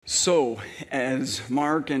So, as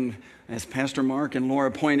Pastor Mark and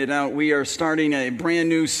Laura pointed out, we are starting a brand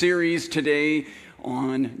new series today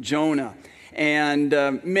on Jonah. And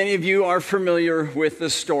many of you are familiar with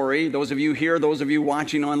the story. Those of you here, those of you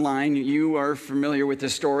watching online, you are familiar with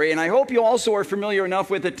this story. And I hope you also are familiar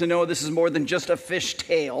enough with it to know this is more than just a fish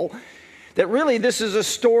tale. That really this is a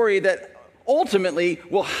story that ultimately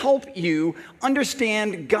will help you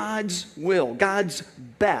understand God's will, God's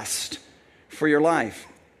best for your life.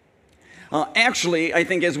 Actually, I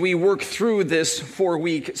think as we work through this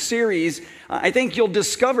 4-week series, I think you'll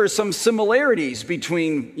discover some similarities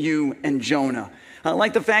between you and Jonah.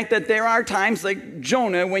 Like the fact that there are times like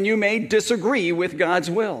Jonah when you may disagree with God's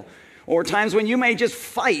will, or times when you may just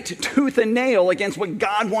fight tooth and nail against what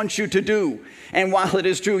God wants you to do. And while it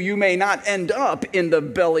is true you may not end up in the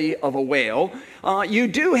belly of a whale, you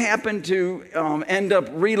do happen to end up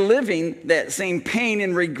reliving that same pain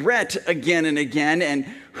and regret again and again, and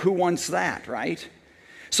who wants that, right?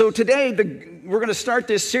 So today, we're going to start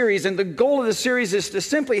this series, and the goal of the series is to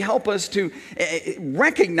simply help us to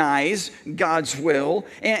recognize God's will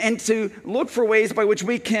and to look for ways by which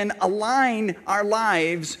we can align our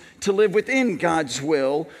lives to live within God's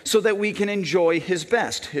will so that we can enjoy His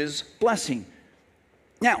best, His blessing.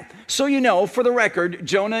 Now, so you know, for the record,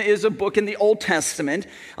 Jonah is a book in the Old Testament.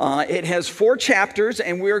 It has 4 chapters,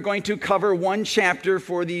 and we're going to cover one chapter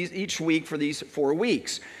for each week for these 4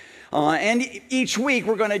 weeks. And each week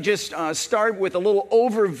we're going to just start with a little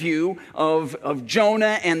overview of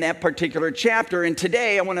Jonah and that particular chapter. And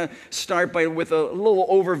today I want to start with a little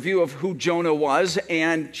overview of who Jonah was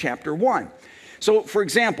and chapter 1. So, for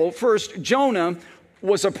example, first, Jonah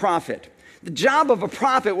was a prophet. The job of a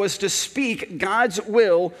prophet was to speak God's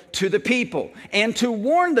will to the people and to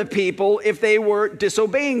warn the people if they were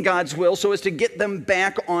disobeying God's will so as to get them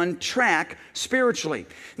back on track spiritually.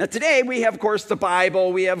 Now today we have, of course, the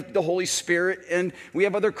Bible, we have the Holy Spirit, and we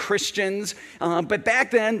have other Christians. But back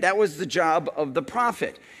then, that was the job of the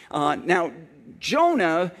prophet. Now,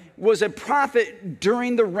 Jonah was a prophet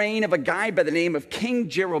during the reign of a guy by the name of King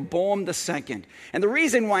Jeroboam II. And the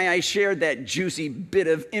reason why I shared that juicy bit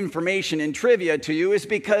of information and trivia to you is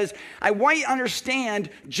because I want you to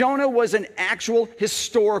understand Jonah was an actual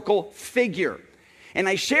historical figure. And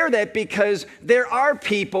I share that because there are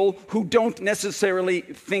people who don't necessarily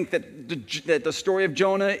think that the story of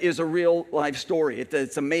Jonah is a real life story.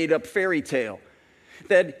 It's a made-up fairy tale.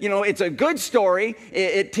 That, you know, it's a good story,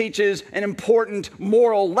 it teaches an important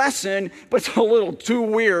moral lesson, but it's a little too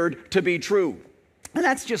weird to be true. And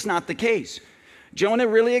that's just not the case. Jonah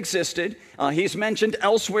really existed. He's mentioned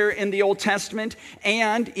elsewhere in the Old Testament,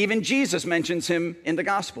 and even Jesus mentions him in the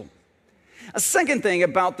gospel. A second thing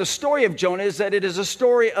about the story of Jonah is that it is a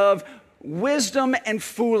story of wisdom and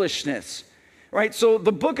foolishness. Right, so in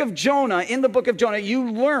the book of Jonah, you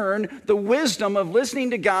learn the wisdom of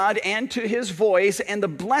listening to God and to His voice and the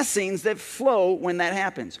blessings that flow when that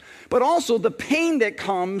happens. But also the pain that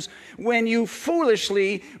comes when you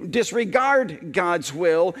foolishly disregard God's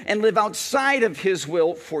will and live outside of His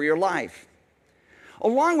will for your life.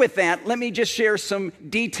 Along with that, let me just share some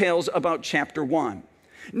details about chapter 1.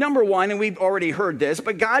 Number 1, and we've already heard this,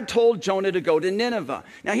 but God told Jonah to go to Nineveh.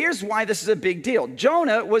 Now here's why this is a big deal.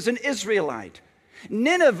 Jonah was an Israelite.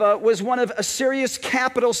 Nineveh was one of Assyria's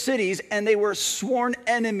capital cities, and they were sworn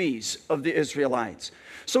enemies of the Israelites.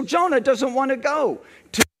 So Jonah doesn't want to go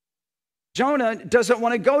to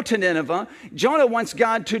Nineveh. Jonah wants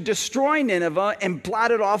God to destroy Nineveh and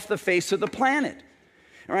blot it off the face of the planet.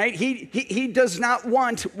 All right? He does not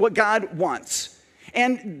want what God wants.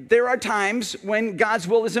 And there are times when God's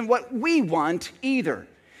will isn't what we want either.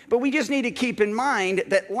 But we just need to keep in mind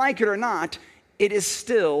that, like it or not, it is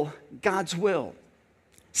still God's will.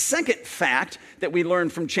 Second fact that we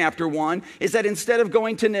learned from chapter 1 is that instead of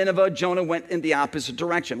going to Nineveh, Jonah went in the opposite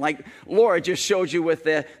direction. Like Laura just showed you with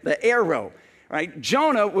the arrow, right?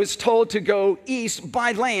 Jonah was told to go east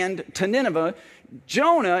by land to Nineveh.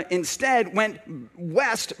 Jonah instead went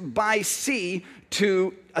west by sea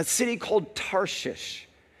to a city called Tarshish.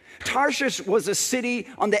 Tarshish was a city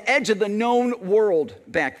on the edge of the known world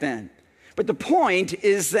back then. But the point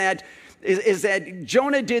is that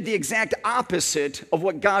Jonah did the exact opposite of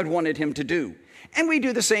what God wanted him to do. And we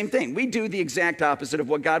do the same thing. We do the exact opposite of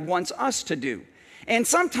what God wants us to do. And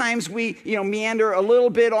sometimes we, meander a little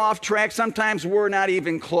bit off track. Sometimes we're not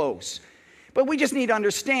even close. But we just need to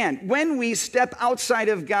understand, when we step outside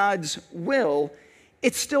of God's will,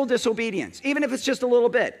 it's still disobedience. Even if it's just a little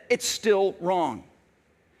bit, it's still wrong.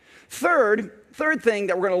 Third thing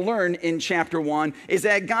that we're going to learn in chapter 1 is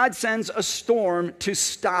that God sends a storm to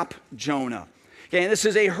stop Jonah. Okay, and this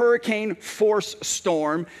is a hurricane force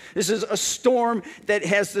storm. This is a storm that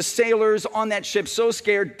has the sailors on that ship so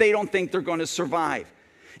scared they don't think they're going to survive.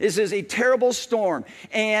 This is a terrible storm.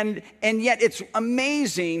 And yet it's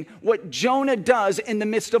amazing what Jonah does in the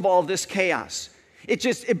midst of all this chaos.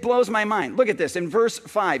 It blows my mind. Look at this. In verse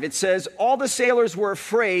 5, it says, all the sailors were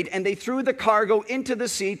afraid, and they threw the cargo into the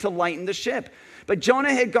sea to lighten the ship. But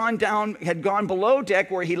Jonah had gone below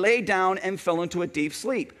deck, where he lay down and fell into a deep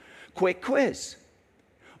sleep. Quick quiz.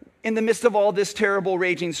 In the midst of all this terrible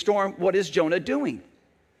raging storm, what is Jonah doing?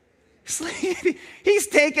 Sleeping. He's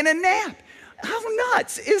taking a nap. How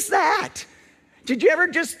nuts is that? Did you ever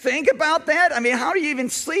just think about that? I mean, how do you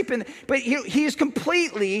even sleep? But he's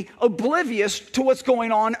completely oblivious to what's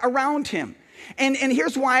going on around him. And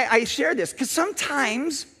here's why I share this. Because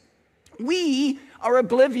sometimes we are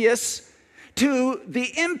oblivious to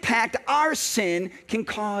the impact our sin can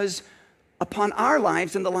cause upon our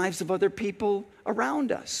lives and the lives of other people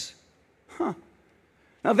around us. Now,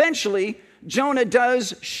 eventually, Jonah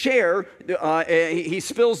does share, he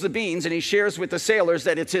spills the beans and he shares with the sailors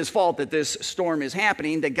that it's his fault that this storm is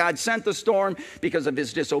happening, that God sent the storm because of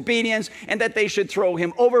his disobedience, and that they should throw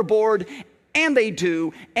him overboard. And they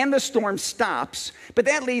do, and the storm stops. But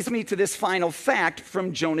that leads me to this final fact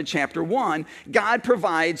from Jonah chapter 1. God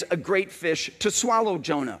provides a great fish to swallow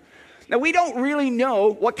Jonah. Now, we don't really know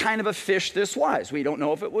what kind of a fish this was. We don't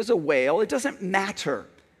know if it was a whale. It doesn't matter.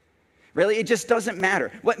 Really, it just doesn't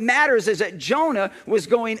matter. What matters is that Jonah was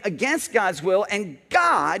going against God's will, and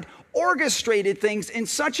God orchestrated things in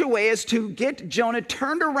such a way as to get Jonah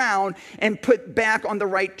turned around and put back on the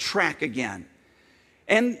right track again.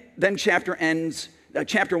 And then chapter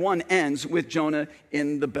 1 ends with Jonah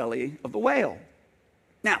in the belly of the whale.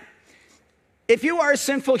 Now, if you are a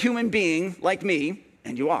sinful human being like me,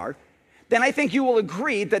 and you are, then I think you will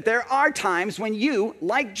agree that there are times when you,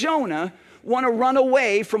 like Jonah, want to run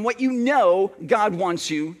away from what you know God wants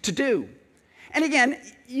you to do. And again,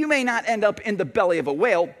 you may not end up in the belly of a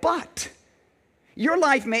whale, but your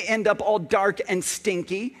life may end up all dark and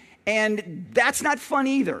stinky, and that's not fun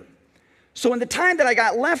either. So in the time that I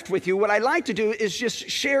got left with you, what I'd like to do is just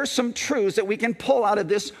share some truths that we can pull out of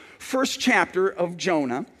this first chapter of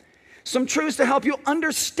Jonah. Some truths to help you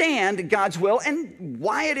understand God's will and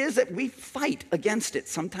why it is that we fight against it,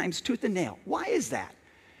 sometimes tooth and nail. Why is that?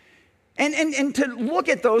 And to look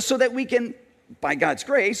at those so that we can, by God's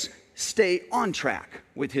grace, stay on track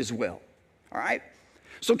with his will. All right?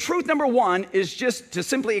 So truth number 1 is just to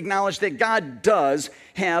simply acknowledge that God does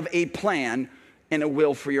have a plan and a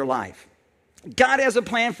will for your life. God has a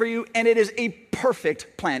plan for you, and it is a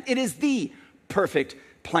perfect plan. It is the perfect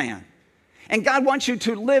plan. And God wants you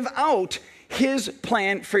to live out his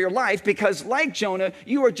plan for your life because, like Jonah,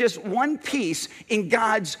 you are just one piece in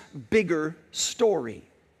God's bigger story.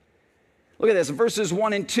 Look at this, in verses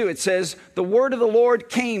 1 and 2, it says, the word of the Lord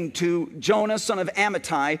came to Jonah, son of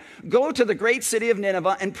Amittai. Go to the great city of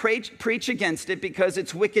Nineveh and preach against it because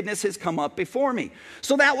its wickedness has come up before me.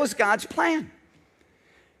 So that was God's plan.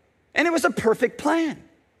 And it was a perfect plan.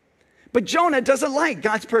 But Jonah doesn't like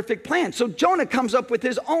God's perfect plan. So Jonah comes up with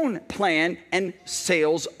his own plan and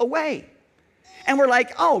sails away. And we're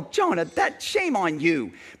like, oh, Jonah, shame on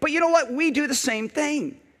you. But you know what? We do the same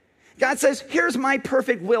thing. God says, here's my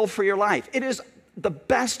perfect will for your life. It is the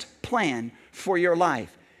best plan for your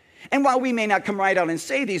life. And while we may not come right out and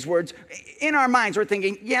say these words, in our minds we're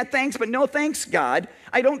thinking, yeah, thanks, but no thanks, God.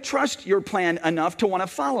 I don't trust your plan enough to want to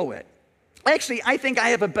follow it. Actually, I think I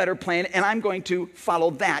have a better plan, and I'm going to follow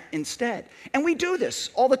that instead. And we do this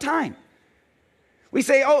all the time. We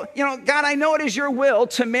say, oh, God, I know it is your will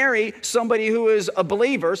to marry somebody who is a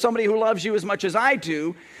believer, somebody who loves you as much as I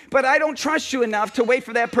do, but I don't trust you enough to wait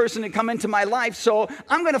for that person to come into my life, so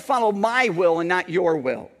I'm going to follow my will and not your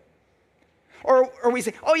will. Or we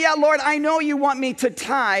say, oh yeah, Lord, I know you want me to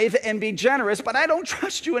tithe and be generous, but I don't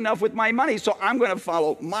trust you enough with my money, so I'm going to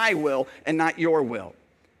follow my will and not your will.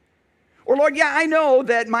 Or, Lord, yeah, I know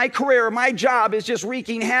that my career, my job is just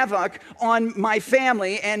wreaking havoc on my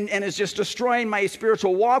family and is just destroying my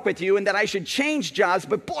spiritual walk with you and that I should change jobs.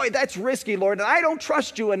 But boy, that's risky, Lord. And I don't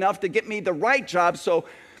trust you enough to get me the right job. So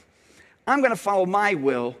I'm going to follow my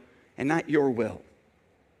will and not your will.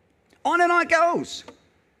 On and on it goes.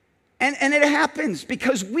 And it happens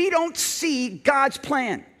because we don't see God's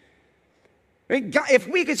plan. If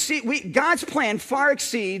we could see, God's plan far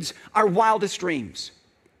exceeds our wildest dreams.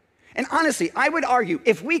 And honestly, I would argue,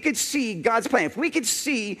 if we could see God's plan, if we could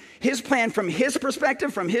see his plan from his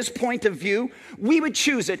perspective, from his point of view, we would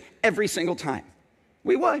choose it every single time.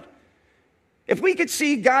 We would. If we could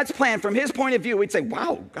see God's plan from his point of view, we'd say,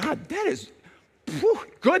 wow, God, that is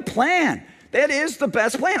good plan. That is the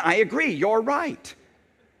best plan. I agree. You're right.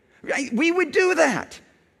 We would do that.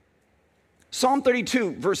 Psalm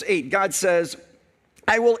 32, verse 8, God says,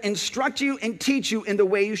 I will instruct you and teach you in the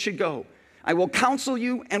way you should go. I will counsel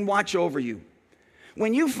you and watch over you.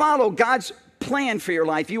 When you follow God's plan for your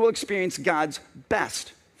life, you will experience God's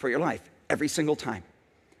best for your life every single time.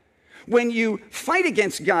 When you fight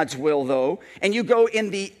against God's will, though, and you go in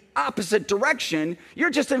the opposite direction, you're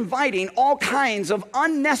just inviting all kinds of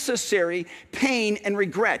unnecessary pain and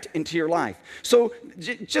regret into your life. So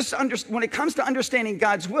when it comes to understanding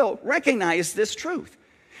God's will, recognize this truth.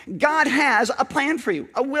 God has a plan for you,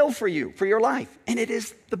 a will for you, for your life, and it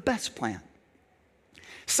is the best plan.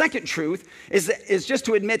 Second truth is just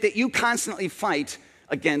to admit that you constantly fight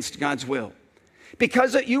against God's will.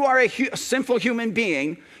 Because you are a sinful human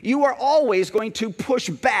being, you are always going to push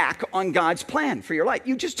back on God's plan for your life.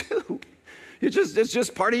 You just do. It's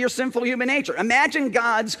just part of your sinful human nature. Imagine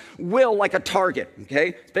God's will like a target,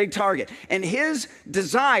 okay? Big target. And his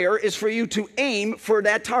desire is for you to aim for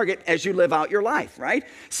that target as you live out your life, right?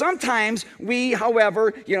 Sometimes we,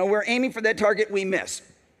 however, we're aiming for that target, we miss.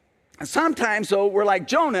 And sometimes, though, we're like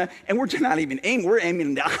Jonah, and we're not even aiming, we're aiming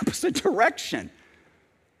in the opposite direction.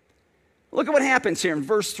 Look at what happens here in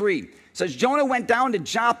verse 3. It says, Jonah went down to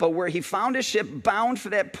Joppa, where he found a ship bound for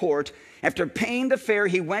that port. After paying the fare,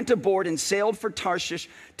 he went aboard and sailed for Tarshish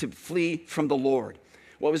to flee from the Lord.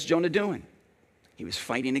 What was Jonah doing? He was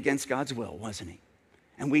fighting against God's will, wasn't he?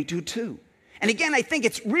 And we do too. And again, I think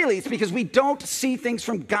it's because we don't see things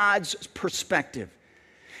from God's perspective.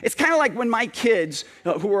 It's kind of like when my kids,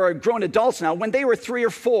 who are grown adults now, when they were 3 or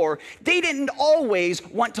 4, they didn't always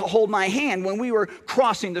want to hold my hand when we were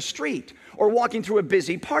crossing the street or walking through a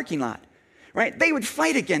busy parking lot, right? They would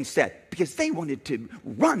fight against that because they wanted to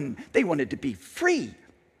run. They wanted to be free.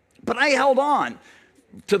 But I held on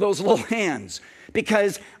to those little hands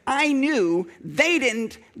because I knew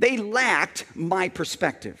they lacked my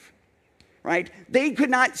perspective. Right? They could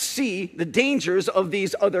not see the dangers of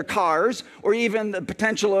these other cars or even the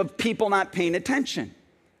potential of people not paying attention.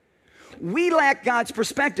 We lack God's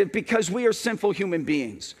perspective because we are sinful human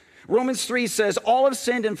beings. Romans 3 says, all have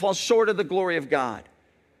sinned and fall short of the glory of God.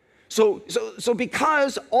 So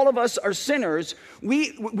because all of us are sinners,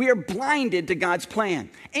 we are blinded to God's plan.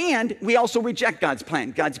 And we also reject God's plan,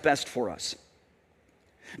 God's best for us.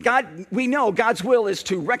 We know God's will is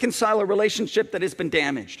to reconcile a relationship that has been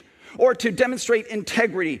damaged, or to demonstrate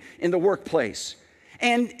integrity in the workplace.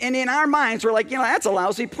 And in our minds, we're like, that's a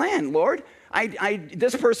lousy plan, Lord.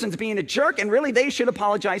 This person's being a jerk, and really they should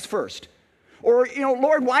apologize first. Or,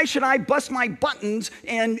 Lord, why should I bust my buttons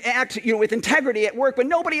and act, with integrity at work when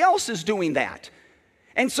nobody else is doing that?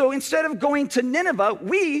 And so instead of going to Nineveh,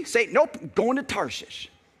 we say, nope, going to Tarshish.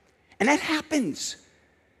 And that happens.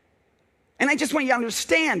 And I just want you to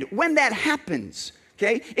understand, when that happens,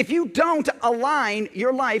 okay, if you don't align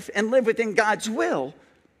your life and live within God's will,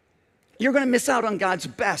 you're going to miss out on God's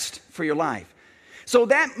best for your life. So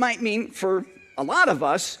that might mean for a lot of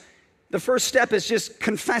us, the first step is just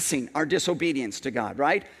confessing our disobedience to God,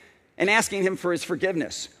 right? And asking him for his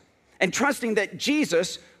forgiveness. And trusting that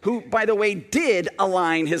Jesus, who, by the way, did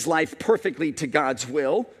align his life perfectly to God's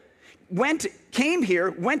will, came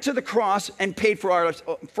here, went to the cross, and paid for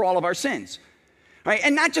all of our sins. Right?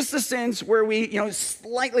 And not just the sins where we,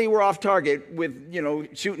 slightly were off target with,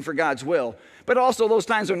 shooting for God's will, but also those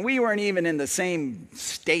times when we weren't even in the same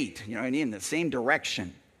state, and in the same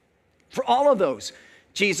direction. For all of those,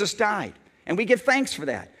 Jesus died, and we give thanks for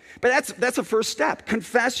that. But that's a first step.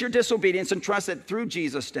 Confess your disobedience and trust that through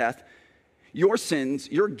Jesus' death, your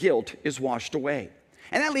sins, your guilt is washed away.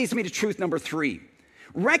 And that leads me to truth number 3.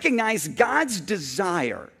 Recognize God's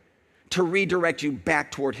desire to redirect you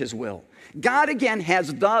back toward his will. God, again,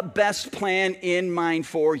 has the best plan in mind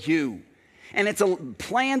for you. And it's a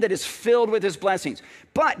plan that is filled with his blessings.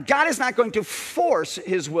 But God is not going to force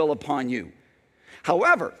his will upon you.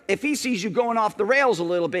 However, if he sees you going off the rails a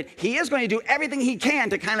little bit, he is going to do everything he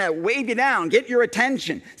can to kind of wave you down, get your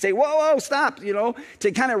attention, say, whoa, stop,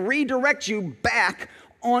 to kind of redirect you back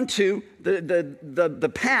onto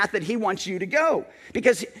the path that he wants you to go.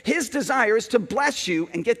 Because his desire is to bless you,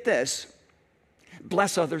 and get this,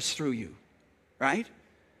 bless others through you, right?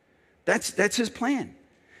 That's his plan.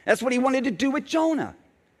 That's what he wanted to do with Jonah.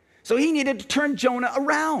 So he needed to turn Jonah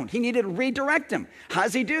around. He needed to redirect him. How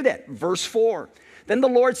does he do that? Verse 4. Then the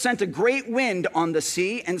Lord sent a great wind on the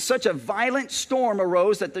sea, and such a violent storm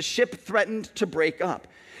arose that the ship threatened to break up.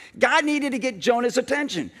 God needed to get Jonah's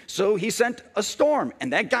attention, so he sent a storm,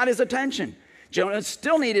 and that got his attention. Jonah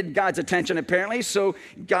still needed God's attention, apparently, so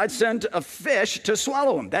God sent a fish to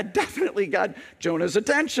swallow him. That definitely got Jonah's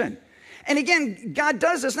attention. And again, God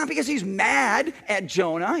does this not because he's mad at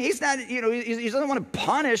Jonah. He's not, he doesn't want to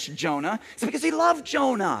punish Jonah. It's because he loved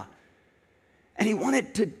Jonah. And he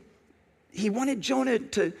wanted Jonah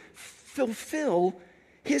to fulfill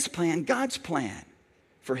his plan, God's plan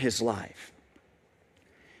for his life.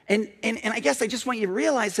 And I guess I just want you to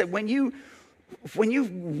realize that when you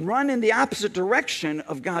run in the opposite direction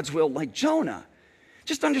of God's will, like Jonah,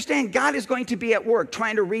 just understand God is going to be at work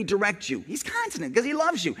trying to redirect you. He's constant because he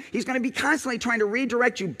loves you. He's going to be constantly trying to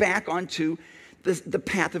redirect you back onto the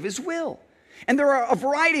path of his will. And there are a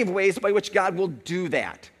variety of ways by which God will do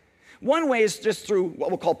that. One way is just through what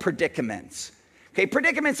we'll call predicaments. Okay,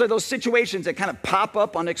 predicaments are those situations that kind of pop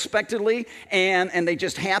up unexpectedly and they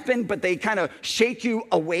just happen, but they kind of shake you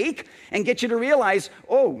awake and get you to realize,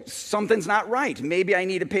 oh, something's not right. Maybe I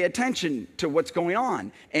need to pay attention to what's going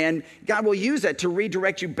on. And God will use that to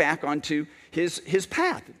redirect you back onto his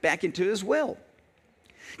path, back into his will.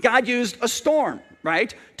 God used a storm,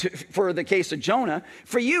 right, for the case of Jonah.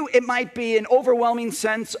 For you, it might be an overwhelming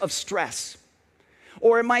sense of stress,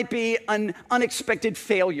 or it might be an unexpected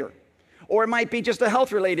failure. Or it might be just a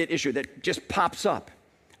health-related issue that just pops up.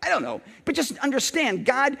 I don't know. But just understand,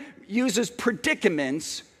 God uses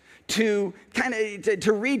predicaments to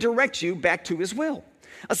to redirect you back to his will.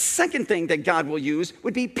 A second thing that God will use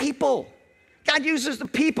would be people. God uses the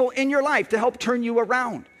people in your life to help turn you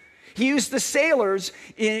around. He used the sailors,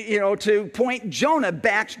 to point Jonah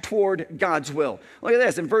back toward God's will. Look at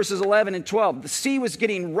this, in verses 11 and 12. The sea was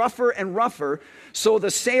getting rougher and rougher, so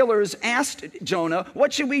the sailors asked Jonah,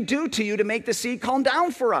 "What should we do to you to make the sea calm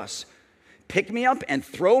down for us?" "Pick me up and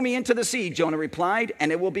throw me into the sea," Jonah replied,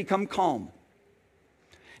 "and it will become calm."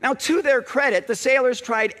 Now, to their credit, the sailors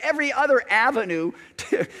tried every other avenue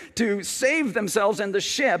to save themselves and the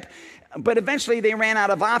ship, but eventually they ran out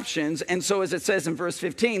of options. And so, as it says in verse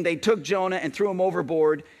 15, they took Jonah and threw him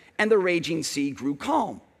overboard, and the raging sea grew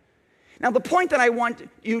calm. Now, the point that I want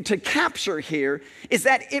you to capture here is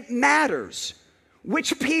that it matters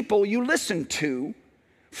which people you listen to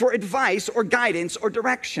for advice or guidance or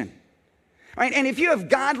direction. Right? And if you have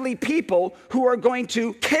godly people who are going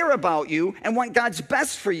to care about you and want God's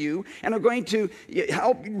best for you and are going to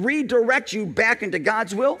help redirect you back into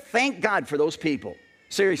God's will, thank God for those people.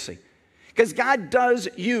 Seriously. Because God does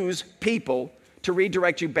use people to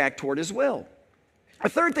redirect you back toward his will. A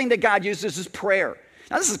third thing that God uses is prayer.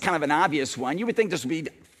 Now, this is kind of an obvious one. You would think this would be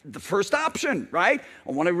the first option, right?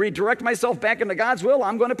 I want to redirect myself back into God's will.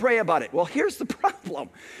 I'm going to pray about it. Well, here's the problem.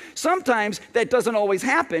 Sometimes that doesn't always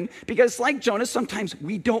happen because, like Jonah, sometimes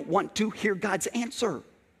we don't want to hear God's answer.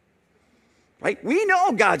 Right? We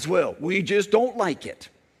know God's will. We just don't like it.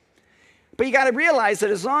 But you got to realize that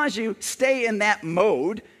as long as you stay in that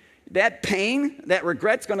mode, that pain, that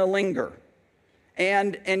regret's going to linger.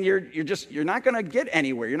 And you're not going to get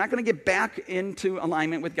anywhere. You're not going to get back into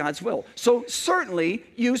alignment with God's will. So certainly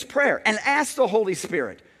use prayer and ask the Holy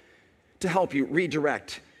Spirit to help you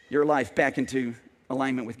redirect your life back into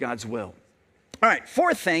alignment with God's will. All right,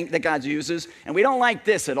 fourth thing that God uses, and we don't like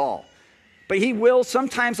this at all, but he will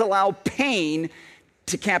sometimes allow pain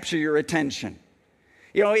to capture your attention.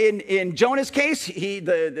 You know, in Jonah's case, he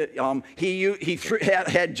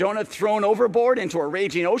had Jonah thrown overboard into a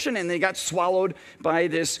raging ocean, and they got swallowed by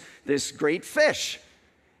this great fish.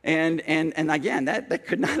 And again, that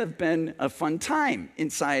could not have been a fun time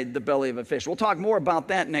inside the belly of a fish. We'll talk more about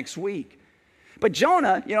that next week. But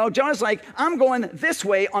Jonah, Jonah's like, I'm going this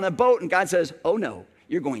way on a boat, and God says, oh no,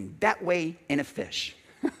 you're going that way in a fish.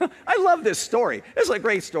 I love this story. This is a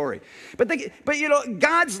great story. But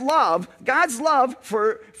God's love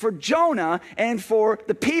for Jonah and for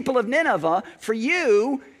the people of Nineveh, for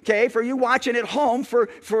you, okay, for you watching at home,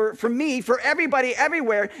 for me, for everybody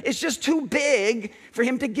everywhere, is just too big for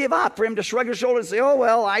him to give up, for him to shrug his shoulders and say, oh,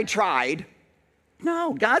 well, I tried.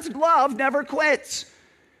 No, God's love never quits.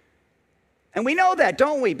 And we know that,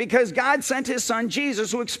 don't we? Because God sent his son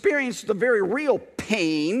Jesus, who experienced the very real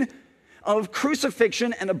pain of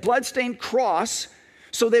crucifixion and a bloodstained cross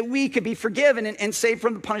so that we could be forgiven and saved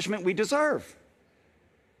from the punishment we deserve.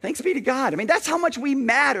 Thanks be to God. I mean, that's how much we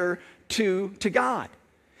matter to God.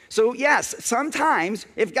 So yes, sometimes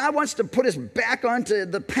if God wants to put us back onto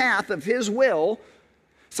the path of his will,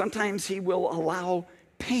 sometimes he will allow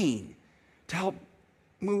pain to help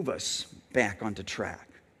move us back onto track.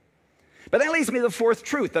 But that leads me to the fourth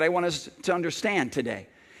truth that I want us to understand today.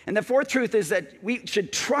 And the fourth truth is that we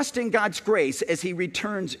should trust in God's grace as he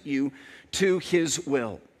returns you to his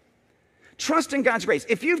will. Trust in God's grace.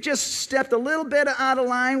 If you've just stepped a little bit out of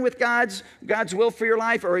line with God's will for your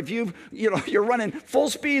life, or if you're running full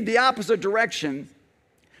speed the opposite direction,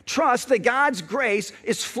 trust that God's grace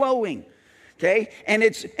is flowing. okay? And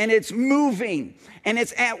it's moving, and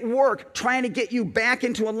it's at work trying to get you back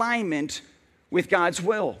into alignment with God's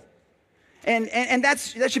will. And that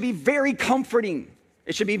should be very comforting.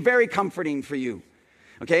 It should be very comforting for you,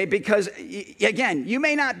 okay? Because, again, you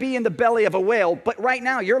may not be in the belly of a whale, but right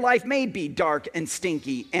now your life may be dark and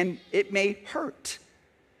stinky, and it may hurt.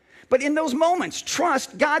 But in those moments,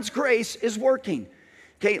 trust God's grace is working,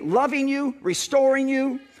 okay? Loving you, restoring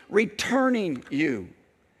you, returning you.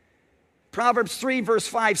 Proverbs 3 verse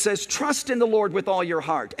 5 says, trust in the Lord with all your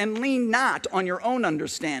heart and lean not on your own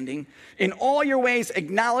understanding. In all your ways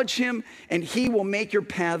acknowledge him, and he will make your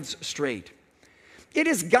paths straight. It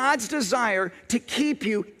is God's desire to keep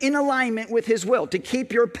you in alignment with his will, to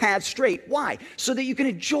keep your path straight. Why? So that you can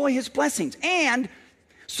enjoy his blessings and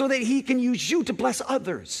so that he can use you to bless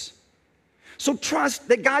others. So trust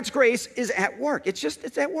that God's grace is at work. It's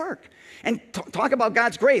at work. And talk about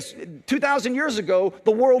God's grace. 2,000 years ago,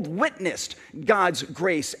 the world witnessed God's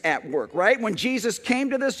grace at work, right? When Jesus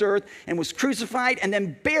came to this earth and was crucified and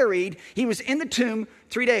then buried, he was in the tomb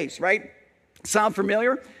 3 days, right? Sound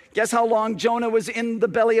familiar? Guess how long Jonah was in the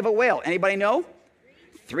belly of a whale? Anybody know?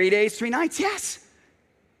 3 days, 3 nights, yes.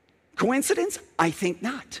 Coincidence? I think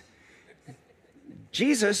not.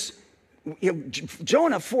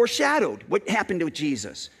 Jonah foreshadowed what happened to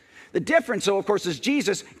Jesus. The difference, though, of course, is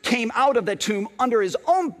Jesus came out of the tomb under his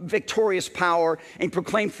own victorious power and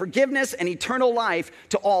proclaimed forgiveness and eternal life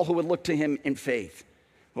to all who would look to him in faith.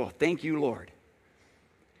 Oh, thank you, Lord.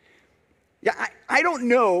 Yeah, I don't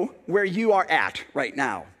know where you are at right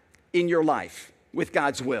now in your life with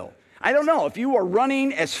God's will. I don't know if you are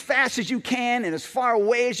running as fast as you can and as far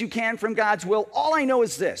away as you can from God's will. All I know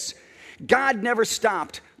is this: God never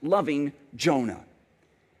stopped loving Jonah,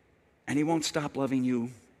 and he won't stop loving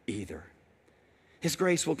you either. His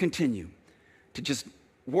grace will continue to just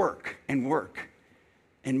work and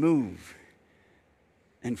move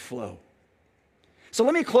and flow. So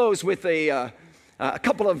let me close with a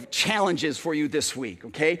couple of challenges for you this week,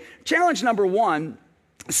 okay? Challenge number 1,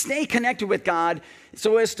 stay connected with God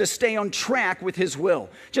so as to stay on track with his will.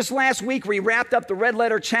 Just last week, we wrapped up the Red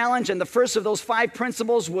Letter Challenge, and the first of those 5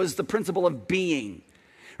 principles was the principle of being,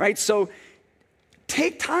 right? So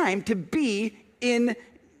take time to be in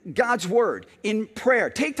God's word, in prayer.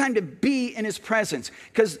 Take time to be in his presence,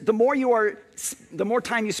 because the more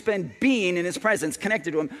time you spend being in his presence, connected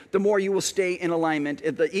to him, the more you will stay in alignment,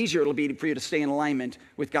 the easier it'll be for you to stay in alignment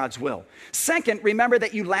with God's will. Second, remember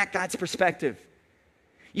that you lack God's perspective.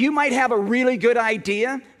 You might have a really good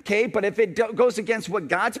idea, okay, but if it goes against what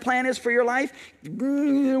God's plan is for your life,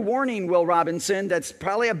 warning, Will Robinson, that's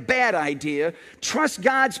probably a bad idea. Trust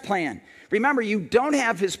God's plan. Remember, you don't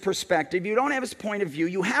have his perspective. You don't have his point of view.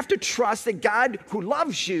 You have to trust that God, who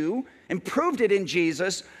loves you and proved it in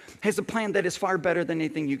Jesus, has a plan that is far better than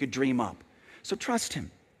anything you could dream up. So trust him.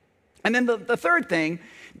 And then the third thing,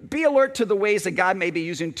 be alert to the ways that God may be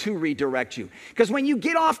using to redirect you. Because when you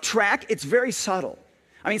get off track, it's very subtle.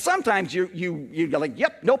 I mean, sometimes you're like,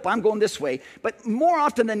 yep, nope, I'm going this way. But more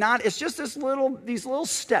often than not, it's just these little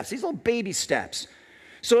steps, these little baby steps.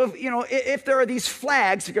 So if there are these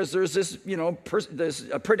flags, because there's this, there's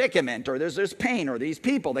a predicament, or there's this pain, or these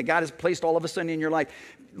people that God has placed all of a sudden in your life,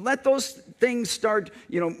 let those things start,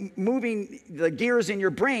 moving the gears in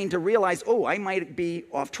your brain to realize, oh, I might be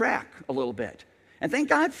off track a little bit. And thank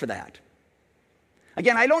God for that.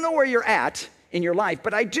 Again, I don't know where you're at in your life,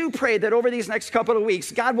 but I do pray that over these next couple of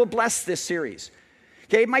weeks, God will bless this series.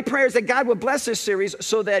 Okay, my prayer is that God would bless this series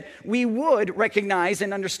so that we would recognize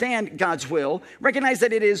and understand God's will, recognize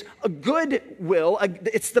that it is a good will,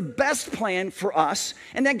 it's the best plan for us,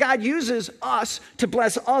 and that God uses us to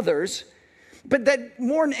bless others. But that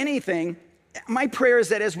more than anything, my prayer is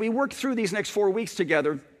that as we work through these next 4 weeks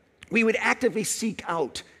together, we would actively seek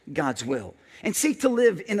out God's will and seek to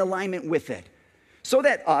live in alignment with it so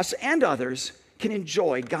that us and others can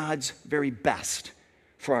enjoy God's very best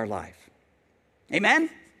for our life. Amen?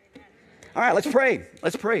 All right, let's pray.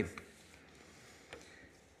 Let's pray.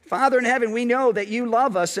 Father in heaven, we know that you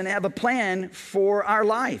love us and have a plan for our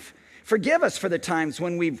life. Forgive us for the times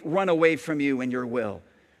when we've run away from you and your will.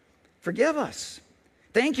 Forgive us.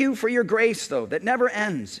 Thank you for your grace, though, that never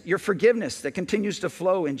ends, your forgiveness that continues to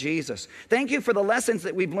flow in Jesus. Thank you for the lessons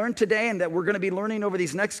that we've learned today and that we're going to be learning over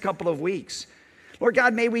these next couple of weeks. Lord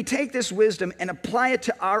God, may we take this wisdom and apply it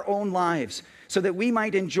to our own lives so that we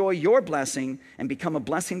might enjoy your blessing and become a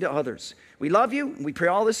blessing to others. We love you, and we pray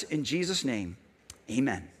all this in Jesus' name.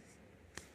 Amen.